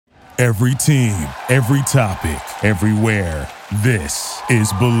Every team, every topic, everywhere. This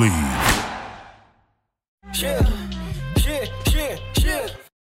is Believe.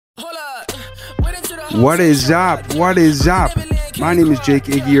 What is up? What is up? My name is Jake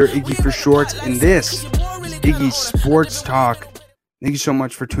Iggy, or Iggy for short, and this is Iggy Sports Talk. Thank you so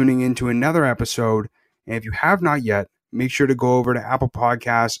much for tuning in to another episode. And if you have not yet, make sure to go over to Apple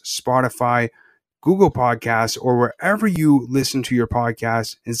Podcasts, Spotify, Google Podcasts, or wherever you listen to your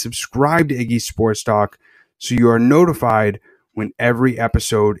podcasts and subscribe to Iggy Sports Talk so you are notified when every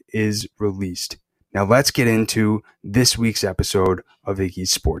episode is released. Now let's get into this week's episode of Iggy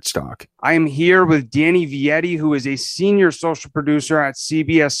Sports Talk. I am here with Danny Vietti, who is a senior social producer at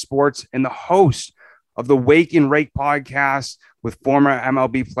CBS Sports and the host of the Wake and Rake podcast with former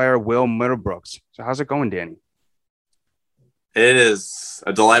MLB player Will Middlebrooks. So how's it going, Danny? It is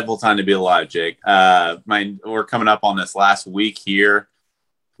a delightful time to be alive, Jake. We're coming up on this last week here.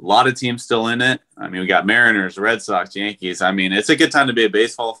 A lot of teams still in it. I mean, we got Mariners, Red Sox, Yankees. I mean, it's a good time to be a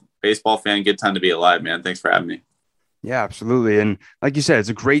baseball fan. Good time to be alive, man. Thanks for having me. Yeah, absolutely. And like you said, it's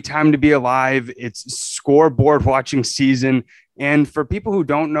a great time to be alive. It's scoreboard watching season. And for people who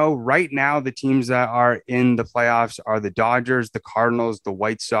don't know, right now, the teams that are in the playoffs are the Dodgers, the Cardinals, the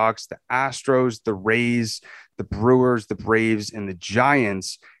White Sox, the Astros, the Rays, the Brewers, the Braves, and the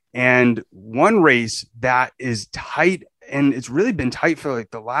Giants. And one race that is tight, and it's really been tight for like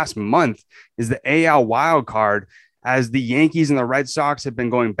the last month, is the AL wild card, as the Yankees and the Red Sox have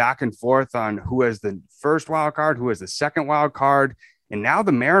been going back and forth on who has the first wild card, who has the second wild card. And now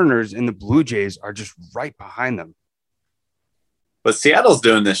the Mariners and the Blue Jays are just right behind them. What Seattle's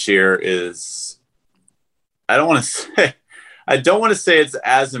doing this year is, I don't want to say it's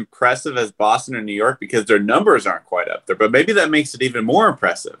as impressive as Boston or New York because their numbers aren't quite up there, but maybe that makes it even more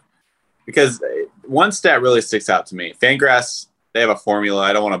impressive because one stat really sticks out to me. Fangraphs, they have a formula.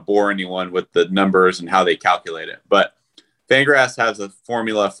 I don't want to bore anyone with the numbers and how they calculate it, but Fangraphs has a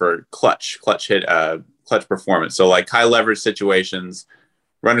formula for clutch performance. So like high leverage situations,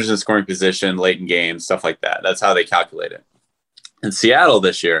 runners in scoring position, late in games, stuff like that. That's how they calculate it. In Seattle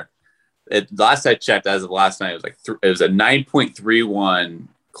this year, last I checked, as of last night, it was a 9.31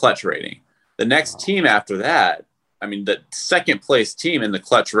 clutch rating. The next team after that, I mean, the second place team in the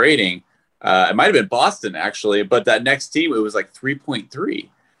clutch rating, it might have been Boston actually, but that next team, it was like 3.3.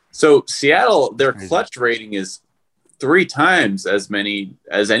 So Seattle, their clutch rating is 3 times as many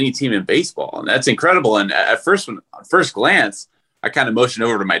as any team in baseball, and that's incredible. And at first glance, I kind of motioned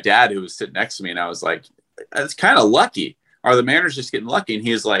over to my dad who was sitting next to me, and I was like, "That's kind of lucky. Are the Mariners just getting lucky?" And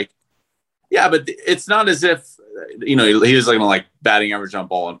he was like, "Yeah, but it's not as if, he was like batting average on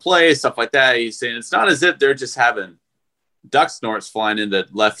ball in play, stuff like that." He's saying it's not as if they're just having duck snorts flying into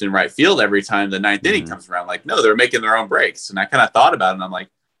left and right field every time the ninth inning comes around. Like, no, they're making their own breaks. And I kind of thought about it, and I'm like,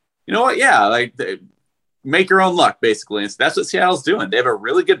 you know what? Yeah, like make your own luck, basically. And so that's what Seattle's doing. They have a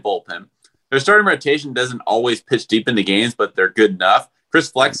really good bullpen. Their starting rotation doesn't always pitch deep into games, but they're good enough.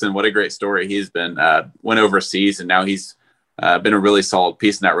 Chris Flexen, what a great story. He's been went overseas, and now he's been a really solid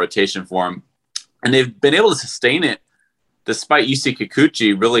piece in that rotation for him. And they've been able to sustain it despite Yusei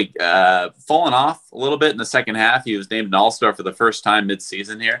Kikuchi really falling off a little bit in the second half. He was named an all-star for the first time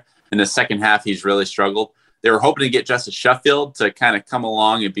mid-season here. In the second half, he's really struggled. They were hoping to get Justice Sheffield to kind of come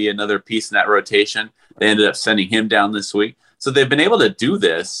along and be another piece in that rotation. They ended up sending him down this week. So they've been able to do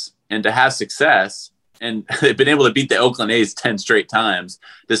this and to have success. And they've been able to beat the Oakland A's 10 straight times,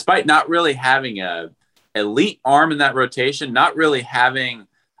 despite not really having a elite arm in that rotation, not really having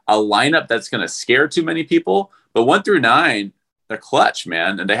a lineup that's going to scare too many people. But 1 through 9, they're clutch,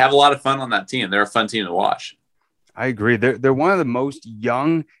 man. And they have a lot of fun on that team. They're a fun team to watch. I agree. They're one of the most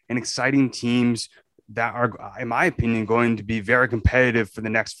young and exciting teams that are, in my opinion, going to be very competitive for the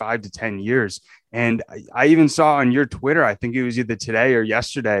next 5 to 10 years. And I even saw on your Twitter, I think it was either today or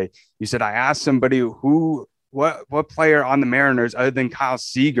yesterday, you said, I asked somebody what player on the Mariners other than Kyle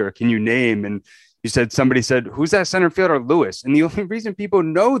Seager can you name? And you said, somebody said, who's that center fielder, Lewis? And the only reason people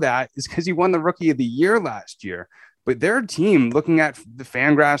know that is because he won the Rookie of the Year last year. But their team, looking at the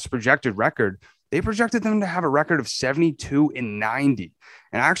Fangraphs projected record, they projected them to have a record of 72-90.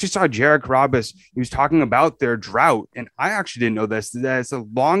 And I actually saw Jared Carrabis. He was talking about their drought. And I actually didn't know this, that it's the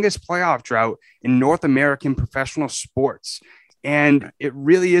longest playoff drought in North American professional sports. And it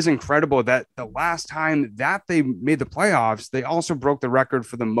really is incredible that the last time that they made the playoffs, they also broke the record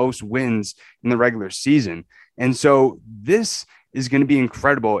for the most wins in the regular season. And so this is going to be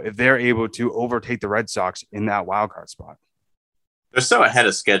incredible if they're able to overtake the Red Sox in that wildcard spot. They're so ahead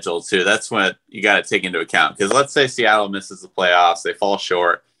of schedule, too. That's what you got to take into account. Because let's say Seattle misses the playoffs, they fall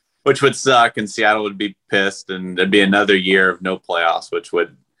short, which would suck, and Seattle would be pissed, and there'd be another year of no playoffs, which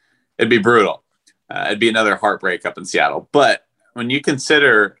would it'd be brutal. It'd be another heartbreak up in Seattle. But when you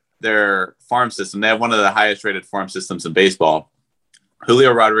consider their farm system, they have one of the highest rated farm systems in baseball.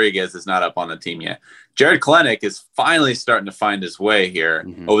 Julio Rodriguez is not up on the team yet. Jared Kelenic is finally starting to find his way here.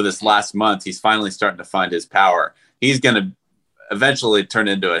 Over this last month. He's finally starting to find his power. He's going to eventually turn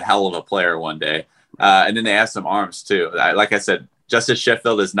into a hell of a player one day. And then they have some arms too. Like I said, Justice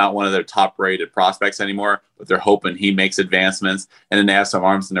Sheffield is not one of their top rated prospects anymore, but they're hoping he makes advancements. And then they have some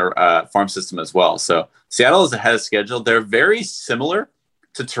arms in their farm system as well. So Seattle is ahead of schedule. They're very similar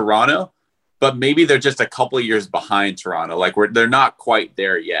to Toronto, but maybe they're just a couple of years behind Toronto. Like they're not quite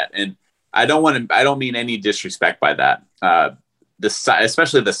there yet. And I don't mean any disrespect by that.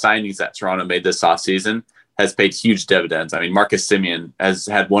 Especially the signings that Toronto made this offseason has paid huge dividends. I mean, Marcus Semien has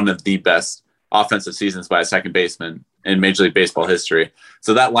had one of the best offensive seasons by a second baseman in Major League Baseball history.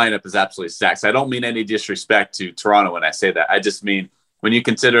 So that lineup is absolutely stacked. So I don't mean any disrespect to Toronto when I say that. I just mean when you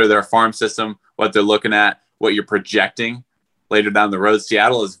consider their farm system, what they're looking at, what you're projecting later down the road,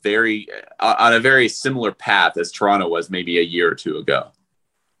 Seattle is on a very similar path as Toronto was maybe a year or two ago.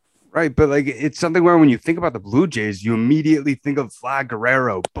 Right, but like it's something where when you think about the Blue Jays, you immediately think of Vlad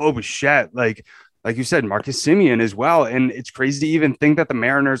Guerrero, Bo Bichette, like you said, Marcus Semien as well. And it's crazy to even think that the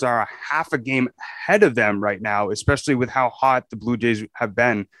Mariners are a half a game ahead of them right now, especially with how hot the Blue Jays have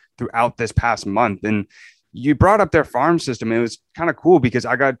been throughout this past month. And you brought up their farm system. It was kind of cool because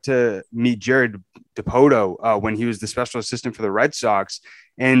I got to meet Jared DePoto when he was the special assistant for the Red Sox.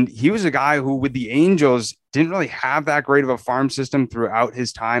 And he was a guy who, with the Angels, didn't really have that great of a farm system throughout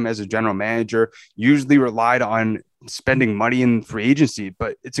his time as a general manager, usually relied on spending money in free agency.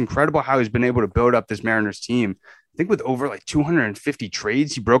 But it's incredible how he's been able to build up this Mariners team. I think with over like 250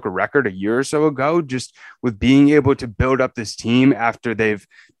 trades, he broke a record a year or so ago, just with being able to build up this team after they've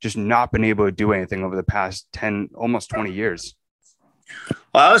just not been able to do anything over the past 10, almost 20 years.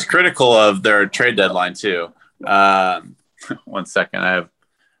 Well, I was critical of their trade deadline too. 1 second.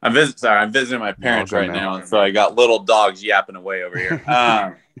 I'm visiting my parents right now. And so I got little dogs yapping away over here.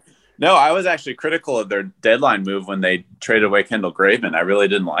 No, I was actually critical of their deadline move when they traded away Kendall Graveman. I really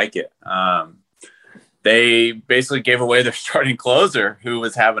didn't like it. They basically gave away their starting closer, who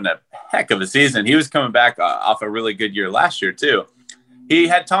was having a heck of a season. He was coming back off a really good year last year, too. He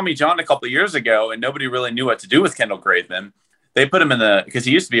had Tommy John a couple of years ago, and nobody really knew what to do with Kendall Graveman. They put him because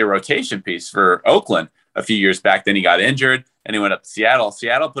he used to be a rotation piece for Oakland a few years back. Then he got injured, and he went up to Seattle.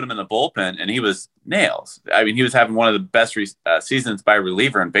 Seattle put him in the bullpen, and he was nails. I mean, he was having one of the best seasons by a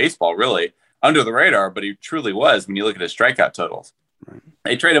reliever in baseball, really, under the radar, but he truly was when you look at his strikeout totals. Right.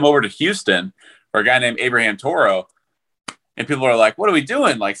 They trade him over to Houston for a guy named Abraham Toro, and people are like, what are we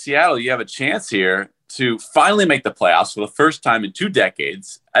doing? Like, Seattle, you have a chance here to finally make the playoffs for the first time in 2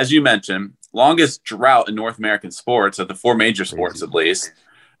 decades. As you mentioned, longest drought in North American sports, at the 4 major sports at least.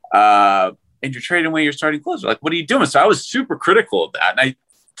 And you're trading away your starting closer. Like, what are you doing? So I was super critical of that. And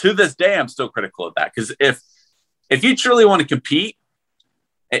to this day, I'm still critical of that. Because if you truly want to compete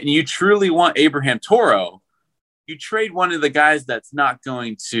and you truly want Abraham Toro, you trade one of the guys that's not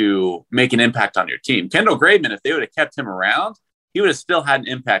going to make an impact on your team. Kendall Graveman, if they would have kept him around, he would have still had an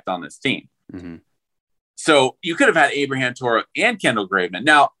impact on this team. Mm-hmm. So you could have had Abraham Toro and Kendall Graveman.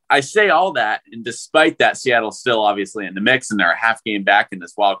 Now, I say all that, and despite that, Seattle's still obviously in the mix, and they're a half game back in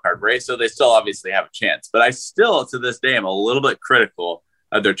this wild card race, so they still obviously have a chance. But I still, to this day, am a little bit critical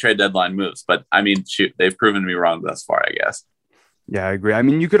of their trade deadline moves. But, I mean, shoot, they've proven me wrong thus far, I guess. Yeah, I agree. I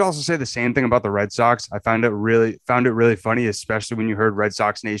mean, you could also say the same thing about the Red Sox. I found it really funny, especially when you heard Red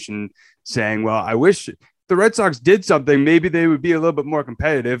Sox Nation saying, well, I wish the Red Sox did something, maybe they would be a little bit more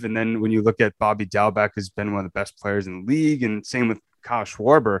competitive. And then when you look at Bobby Dalbec, who's been one of the best players in the league, and same with Kyle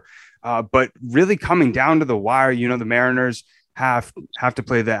Schwarber. But really coming down to the wire, you know, the Mariners have to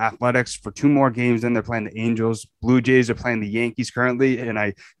play the Athletics for 2 more games. Then they're playing the Angels. Blue Jays are playing the Yankees currently. And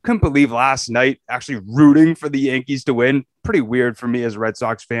I couldn't believe last night actually rooting for the Yankees to win. Pretty weird for me as a Red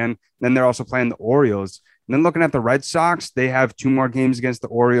Sox fan. Then they're also playing the Orioles. And then looking at the Red Sox, they have 2 more games against the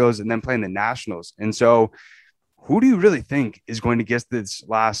Orioles and then playing the Nationals. And so who do you really think is going to get this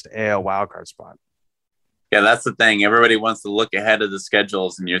last AL wildcard spot? Yeah, that's the thing. Everybody wants to look ahead of the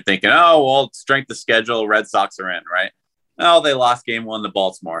schedules, and you're thinking, oh, well, strength of schedule, Red Sox are in, right? Oh, they lost game 1 to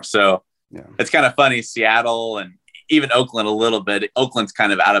Baltimore. So yeah, it's kind of funny. Seattle and even Oakland a little bit. Oakland's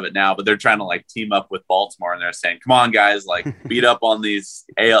kind of out of it now, but they're trying to like team up with Baltimore, and they're saying, come on, guys, like beat up on these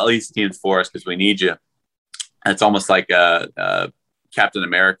AL East teams for us because we need you. And it's almost like a Captain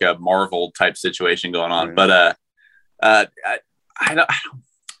America Marvel type situation going on. Right. But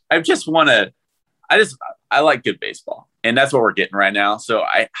I just want to. I like good baseball, and that's what we're getting right now. So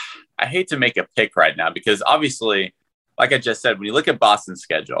I hate to make a pick right now because obviously, like I just said, when you look at Boston's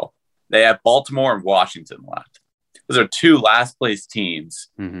schedule, They have Baltimore and Washington left. Those are two last place teams,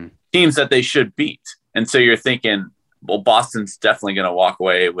 teams that they should beat. And so you're thinking, well, Boston's definitely going to walk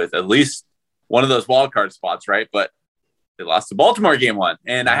away with at least one of those wild card spots, right? But they lost to Baltimore game one.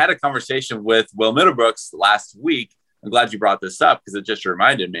 And I had a conversation with Will Middlebrooks last week. I'm glad you brought this up because it just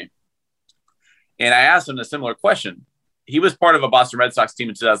reminded me. And I asked him a similar question. He was part of a Boston Red Sox team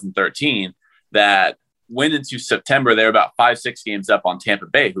in 2013 that went into September. They were about 5-6 games up on Tampa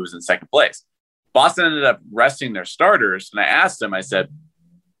Bay, who was in second place. Boston ended up resting their starters. And I asked him, I said,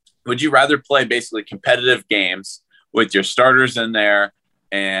 would you rather play basically competitive games with your starters in there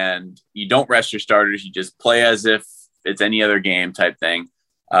and you don't rest your starters, you just play as if it's any other game type thing?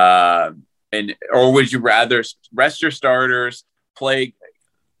 Or would you rather rest your starters, play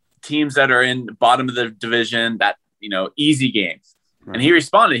teams that are in the bottom of the division, that, easy games? Right. And he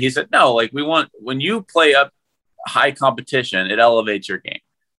responded, he said, no, like when you play up high competition, it elevates your game.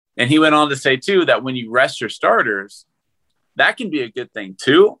 And he went on to say too, that when you rest your starters, that can be a good thing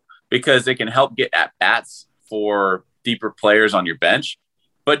too, because it can help get at bats for deeper players on your bench,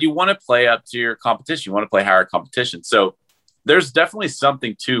 but you want to play up to your competition. You want to play higher competition. So there's definitely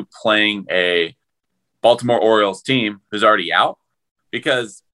something to playing a Baltimore Orioles team who's already out,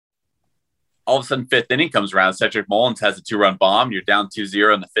 because all of a sudden fifth inning comes around. Cedric Mullins has a 2-run bomb. You're down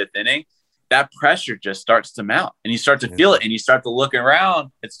 2-0 in the fifth inning. That pressure just starts to mount and you start to feel it and you start to look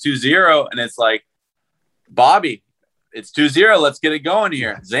around. It's 2-0 and it's like, Bobby, it's 2-0. Let's get it going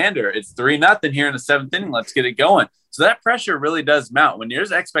here. Xander, it's 3-0 here in the seventh inning. Let's get it going. So that pressure really does mount when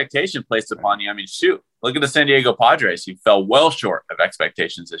there's expectation placed upon you. I mean, shoot, look at the San Diego Padres. You fell well short of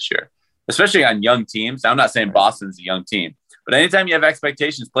expectations this year, especially on young teams. I'm not saying Boston's a young team, but anytime you have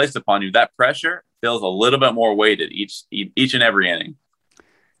expectations placed upon you, that pressure feels a little bit more weighted each and every inning.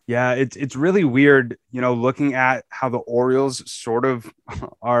 Yeah, it's really weird, looking at how the Orioles sort of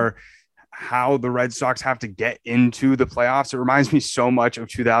are, how the Red Sox have to get into the playoffs. It reminds me so much of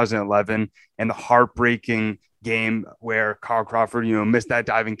 2011 and the heartbreaking game where Kyle Crawford, missed that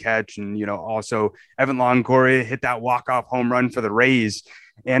diving catch. And, also Evan Longoria hit that walk-off home run for the Rays.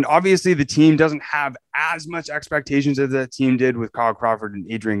 And obviously the team doesn't have as much expectations as that team did with Kyle Crawford and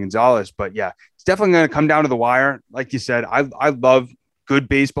Adrian Gonzalez. But yeah, it's definitely going to come down to the wire. Like you said, I love good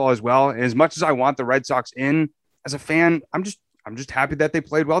baseball as well. And as much as I want the Red Sox in, as a fan, I'm just happy that they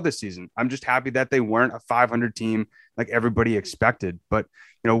played well this season. I'm just happy that they weren't a 500 team like everybody expected. But,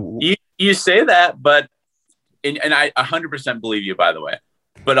 you say that, but, and I 100% believe you, by the way,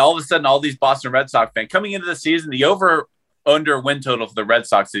 but all of a sudden, all these Boston Red Sox fans coming into the season, the over-under win total for the Red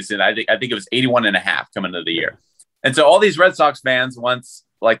Sox season, I think it was 81.5 coming into the year. And so all these Red Sox fans, once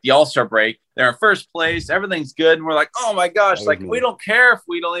like the All-Star break, they're in first place, everything's good. And we're like, oh my gosh, we don't care if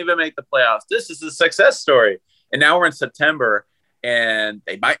we don't even make the playoffs. This is a success story. And now we're in September and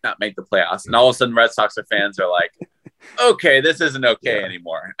they might not make the playoffs. And all of a sudden Red Sox fans are like, okay, this isn't okay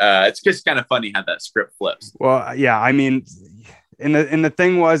anymore. It's just kind of funny how that script flips. Well, yeah, I mean, and the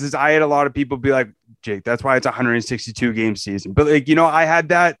thing is I had a lot of people be like, Jake, that's why it's a 162 game season. But I had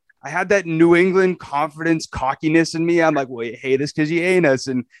that New England confidence, cockiness in me. I'm like, well, you hate us because you ain't us.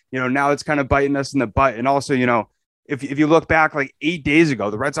 And, now it's kind of biting us in the butt. And also, if you look back like 8 days ago,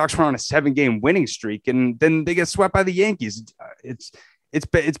 the Red Sox were on a 7-game winning streak and then they get swept by the Yankees.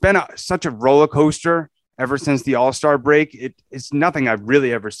 It's been such a roller coaster ever since the All-Star break. It's nothing I've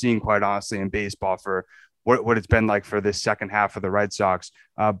really ever seen, quite honestly, in baseball for what it's been like for this second half of the Red Sox.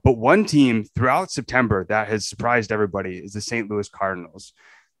 But one team throughout September that has surprised everybody is the St. Louis Cardinals.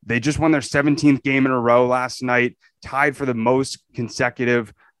 They just won their 17th game in a row last night, tied for the most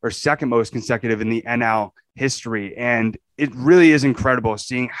consecutive or second most consecutive in the NL history. And it really is incredible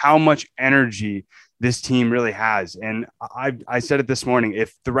seeing how much energy this team really has. And I said it this morning,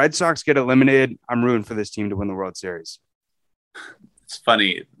 if the Red Sox get eliminated, I'm rooting for this team to win the World Series. It's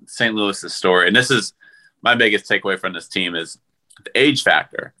funny, St. Louis's story. And this is my biggest takeaway from this team is the age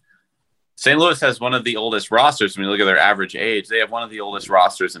factor. St. Louis has one of the oldest rosters. When you look at their average age, they have one of the oldest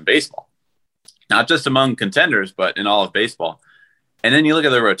rosters in baseball, not just among contenders, but in all of baseball. And then you look at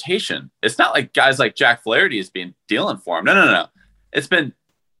the rotation. It's not like guys like Jack Flaherty is being dealing for him. No. It's been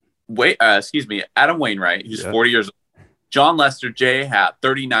Adam Wainwright, who's 40 years old. John Lester, J. Happ,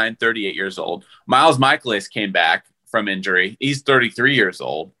 39, 38 years old. Miles Michaelis came back from injury. He's 33 years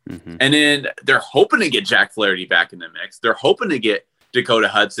old. Mm-hmm. And then they're hoping to get Jack Flaherty back in the mix. They're hoping to get Dakota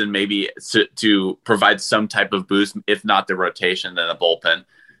Hudson maybe to provide some type of boost, if not the rotation, then the bullpen.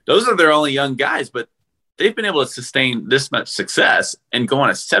 Those are their only young guys, but they've been able to sustain this much success and go on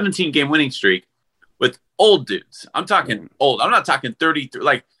a 17-game winning streak with old dudes. I'm talking old. I'm not talking 33.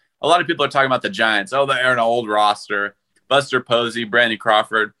 Like a lot of people are talking about the Giants. Oh, they're an old roster. Buster Posey, Brandon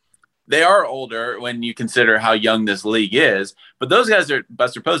Crawford. they are older when you consider how young this league is. But those guys are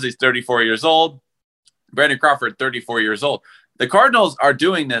Buster Posey's 34 years old, Brandon Crawford 34 years old. The Cardinals are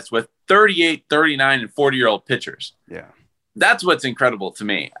doing this with 38, 39, and 40-year-old pitchers. Yeah, that's what's incredible to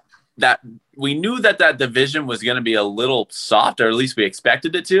me. That we knew that division was going to be a little soft, or at least we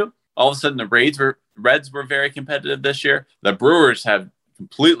expected it to. All of a sudden, the Reds were very competitive this year. The Brewers have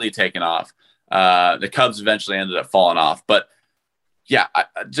completely taken off. The Cubs eventually ended up falling off. But, yeah,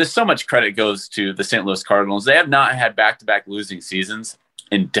 just so much credit goes to the St. Louis Cardinals. They have not had back-to-back losing seasons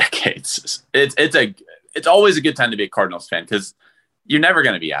in decades. It's always a good time to be a Cardinals fan because you're never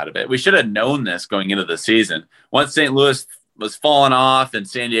going to be out of it. We should have known this going into the season. Once St. Louis was falling off and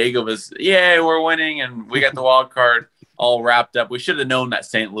San Diego was, yay, we're winning and we got the wild card all wrapped up, we should have known that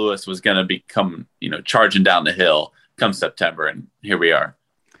St. Louis was going to become, charging down the hill come September. And here we are.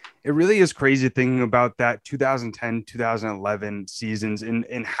 It really is crazy thinking about that 2010, 2011 seasons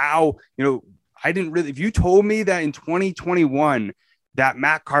and how, I didn't really, if you told me that in 2021, that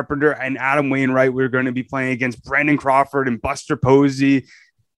Matt Carpenter and Adam Wainwright were going to be playing against Brandon Crawford and Buster Posey,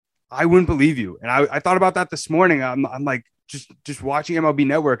 I wouldn't believe you. And I thought about that this morning. I'm like, just watching MLB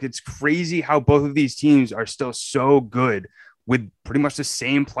Network. It's crazy how both of these teams are still so good with pretty much the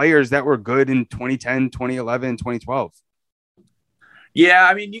same players that were good in 2010, 2011, 2012. Yeah,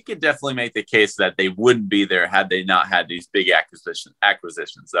 I mean, you could definitely make the case that they wouldn't be there had they not had these big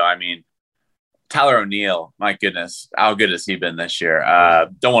acquisitions. Though, I mean, Tyler O'Neill, my goodness, how good has he been this year?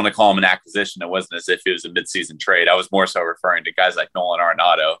 Don't want to call him an acquisition. It wasn't as if it was a midseason trade. I was more so referring to guys like Nolan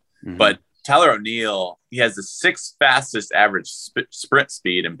Arenado. Mm-hmm. But Tyler O'Neill, he has the sixth fastest average sprint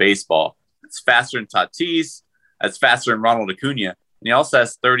speed in baseball. It's faster than Tatis. That's faster than Ronald Acuna. And he also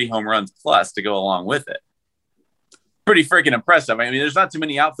has 30 home runs plus to go along with it. Pretty freaking impressive. I mean, there's not too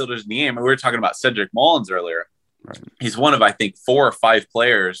many outfielders in the game. We were talking about Cedric Mullins earlier. Right. He's one of, I think, 4 or 5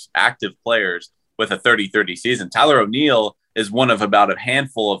 active players with a 30-30 season. Tyler O'Neill is one of about a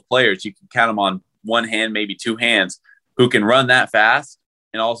handful of players. You can count them on one hand, maybe 2 hands, who can run that fast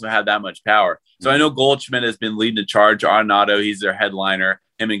and also have that much power. So I know Goldschmidt has been leading the charge. Arenado, he's their headliner.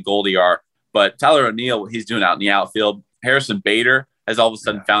 Him and Goldie are. But Tyler O'Neill, what he's doing out in the outfield. Harrison Bader has all of a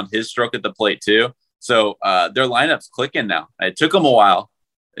sudden found his stroke at the plate too. So their lineup's clicking now. It took them a while,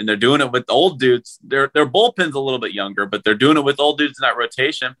 and they're doing it with old dudes. Their bullpen's a little bit younger, but they're doing it with old dudes in that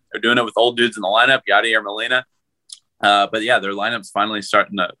rotation. They're doing it with old dudes in the lineup, Yadier Molina. But, yeah, their lineup's finally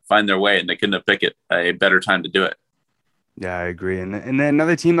starting to find their way, and they couldn't have picked a better time to do it. Yeah, I agree. And then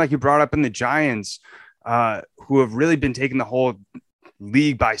another team like you brought up in the Giants, who have really been taking the whole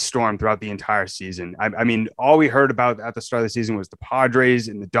league by storm throughout the entire season. I mean, all we heard about at the start of the season was the Padres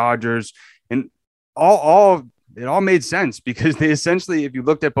and the Dodgers, and it all made sense because they essentially, if you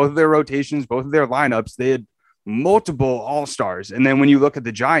looked at both of their rotations, both of their lineups, they had multiple all-stars. And then when you look at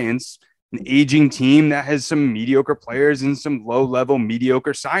the Giants, an aging team that has some mediocre players and some low-level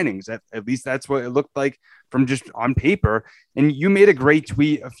mediocre signings. At least that's what it looked like from just on paper. And you made a great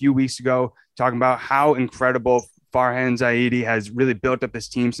tweet a few weeks ago talking about how incredible Farhan Zaidi has really built up this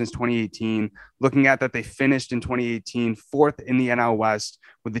team since 2018. Looking at that, they finished in 2018 4th in the NL West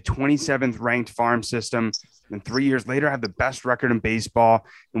with the 27th ranked farm system. And 3 years later, have the best record in baseball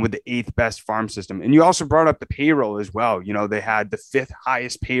and with the 8th best farm system. And you also brought up the payroll as well. They had the 5th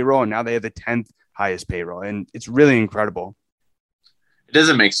highest payroll, and now they have the 10th highest payroll. And it's really incredible. It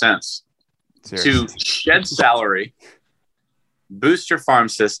doesn't make sense. Seriously. To shed salary, boost your farm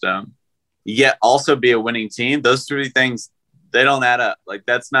system, yet also be a winning team. Those 3 things, they don't add up. Like,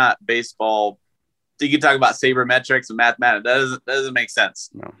 that's not baseball. You can talk about sabermetrics and mathematics. That doesn't make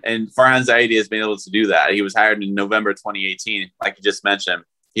sense. No. And Farhan Zaidi has been able to do that. He was hired in November 2018. Like you just mentioned,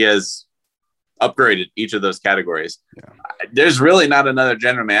 he has upgraded each of those categories. Yeah. There's really not another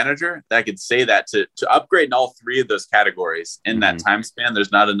general manager that could say that to upgrade in all 3 of those categories in that time span.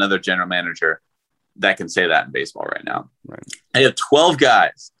 There's not another general manager that can say that in baseball right now. Right. They have 12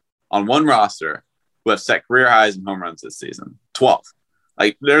 guys on one roster who have set career highs in home runs this season. 12.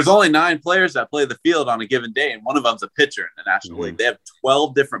 Like, there's only 9 players that play the field on a given day, and one of them's a pitcher in the National League. They have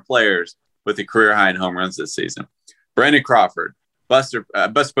 12 different players with a career high in home runs this season. Brandon Crawford, Buster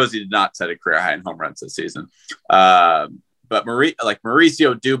Posey did not set a career high in home runs this season. But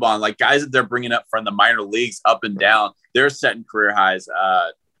Mauricio Dubon, like guys that they're bringing up from the minor leagues up and down, they're setting career highs.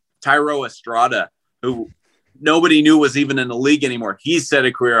 Tyro Estrada, who nobody knew was even in the league anymore, he set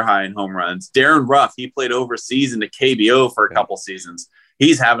a career high in home runs. Darren Ruff, he played overseas in the KBO for a couple seasons.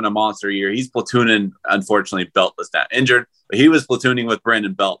 He's having a monster year. He's platooning. Unfortunately, Belt was not injured, but he was platooning with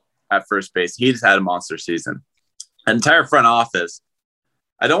Brandon Belt at first base. He's had a monster season. An entire front office.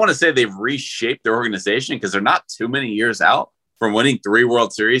 I don't want to say they've reshaped their organization because they're not too many years out, from winning 3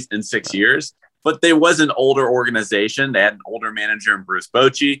 World Series in 6 years. But they was an older organization. They had an older manager in Bruce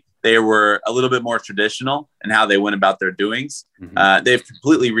Bochy. They were a little bit more traditional in how they went about their doings. They've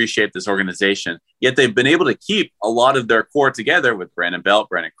completely reshaped this organization, yet they've been able to keep a lot of their core together with Brandon Belt,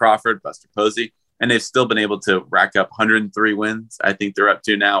 Brandon Crawford, Buster Posey, and they've still been able to rack up 103 wins. I think they're up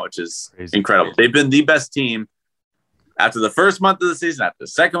to now, which is incredible. They've been the best team after the first month of the season, after the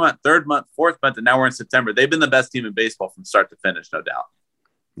second month, third month, fourth month, and now we're in September. They've been the best team in baseball from start to finish, no doubt.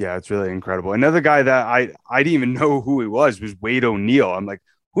 Yeah, it's really incredible. Another guy that I didn't even know who he was Wade O'Neill. I'm like,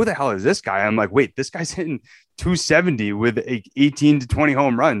 who the hell is this guy? I'm like, wait, this guy's hitting 270 with 18 to 20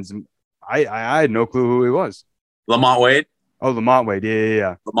 home runs. And I had no clue who he was. Lamont Wade. Oh, Lamont Wade.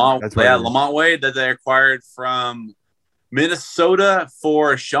 Yeah. Lamont Wade that they acquired from Minnesota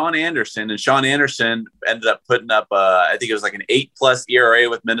for Sean Anderson. And Sean Anderson ended up putting up, I think it was like an 8+ ERA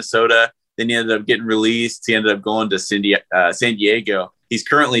with Minnesota. Then he ended up getting released. He ended up going to San Diego. He's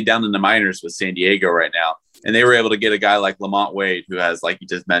currently down in the minors with San Diego right now. And they were able to get a guy like Lamont Wade, who has, like you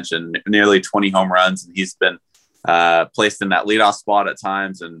just mentioned, nearly 20 home runs. And he's been placed in that leadoff spot at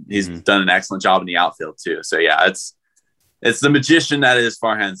times. And he's done an excellent job in the outfield too. So yeah, it's the magician that is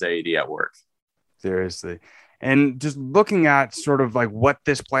Farhan Zaidi at work. Seriously. And just looking at sort of like what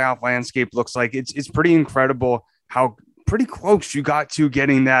this playoff landscape looks like, it's pretty incredible how pretty close you got to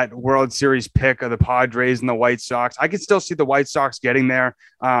getting that World Series pick of the Padres and the White Sox. I could still see the White Sox getting there.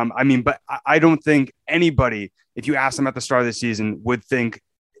 But I don't think anybody, if you ask them at the start of the season, would think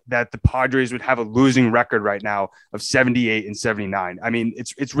that the Padres would have a losing record right now of 78 and 79. I mean,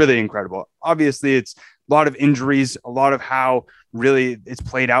 it's really incredible. Obviously, it's a lot of injuries, a lot of how really it's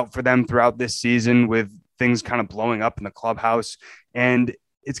played out for them throughout this season with things kind of blowing up in the clubhouse. And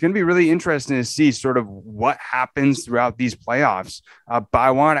it's going to be really interesting to see sort of what happens throughout these playoffs. But I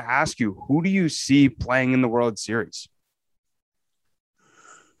want to ask you, who do you see playing in the World Series?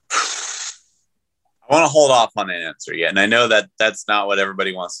 I want to hold off on an answer yet. And I know that that's not what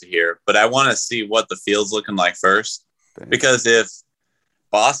everybody wants to hear, but I want to see what the field's looking like first. Because if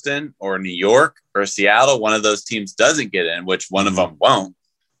Boston or New York or Seattle, one of those teams doesn't get in, which one of them won't,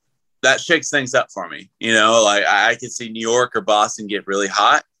 that shakes things up for me. You know, like I could see New York or Boston get really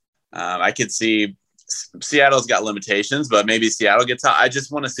hot. I could see Seattle's got limitations, but maybe Seattle gets hot. I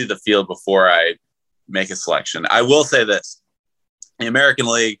just want to see the field before I make a selection. I will say this. The American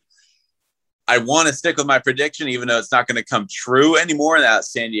League, I want to stick with my prediction, even though it's not going to come true anymore, that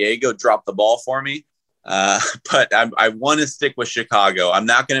San Diego dropped the ball for me. But I want to stick with Chicago. I'm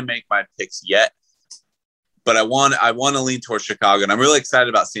not going to make my picks yet. But I want to lean towards Chicago, and I'm really excited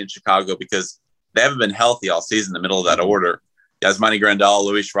about seeing Chicago because they haven't been healthy all season in the middle of that order. Yasmani Grandal,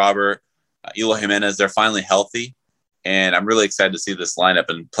 Luis Robert, Eloy Jimenez, they're finally healthy, and I'm really excited to see this lineup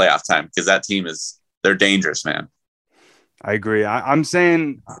in playoff time because that team they're dangerous, man. I agree. I'm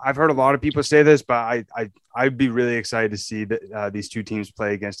saying I've heard a lot of people say this, but I'd be really excited to see that these two teams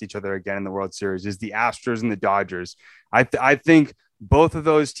play against each other again in the World Series. Is the Astros and the Dodgers. I think both of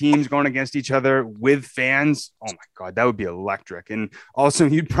those teams going against each other with fans. Oh my God, that would be electric. And also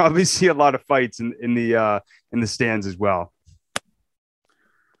you'd probably see a lot of fights in the stands as well.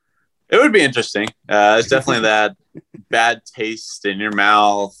 It would be interesting. It's definitely that bad taste in your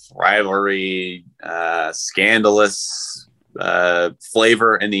mouth, rivalry, scandalous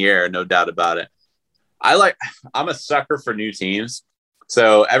flavor in the air. No doubt about it. I'm a sucker for new teams.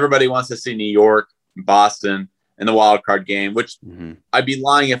 So everybody wants to see New York, Boston, in the wild card game, which I'd be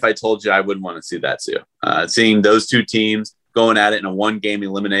lying if I told you I wouldn't want to see that too. Seeing those two teams going at it in a 1-game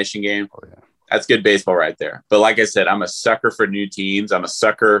elimination game, that's good baseball right there. But like I said, I'm a sucker for new teams. I'm a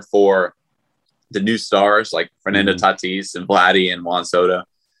sucker for the new stars like Fernando Tatis and Vladdy and Juan Soto.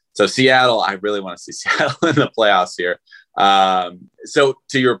 So Seattle, I really want to see Seattle in the playoffs here. So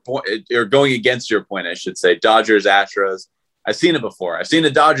to your point, or going against your point, I should say, Dodgers, Astros. I've seen it before. I've seen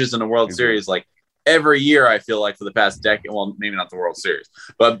the Dodgers in the World Series like every year. I feel like for the past decade, well, maybe not the World Series,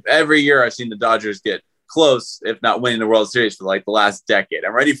 but every year I've seen the Dodgers get close, if not winning the World Series for like the last decade.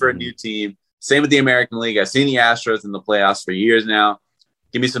 I'm ready for a new team. Same with the American League. I've seen the Astros in the playoffs for years now.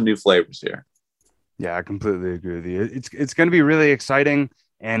 Give me some new flavors here. Yeah, I completely agree with you. It's going to be really exciting,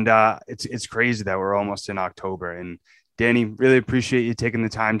 and it's crazy that we're almost in October. And Danny, really appreciate you taking the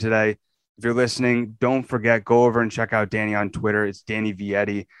time today. If you're listening, don't forget, go over and check out Danny on Twitter. It's Danny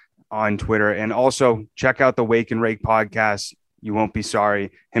Vietti on Twitter. And also check out the Wake and Rake podcast. You won't be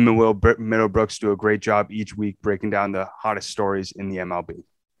sorry. Him and Will Middlebrooks do a great job each week breaking down the hottest stories in the MLB.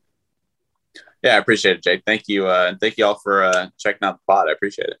 Yeah, I appreciate it, Jake. Thank you. And thank you all for checking out the pod. I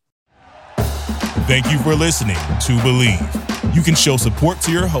appreciate it. Thank you for listening to Believe. You can show support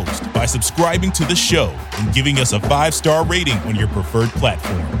to your host by subscribing to the show and giving us a 5-star rating on your preferred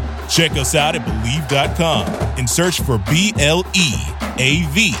platform. Check us out at Believe.com and search for BLEAV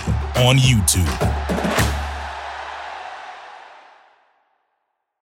on YouTube.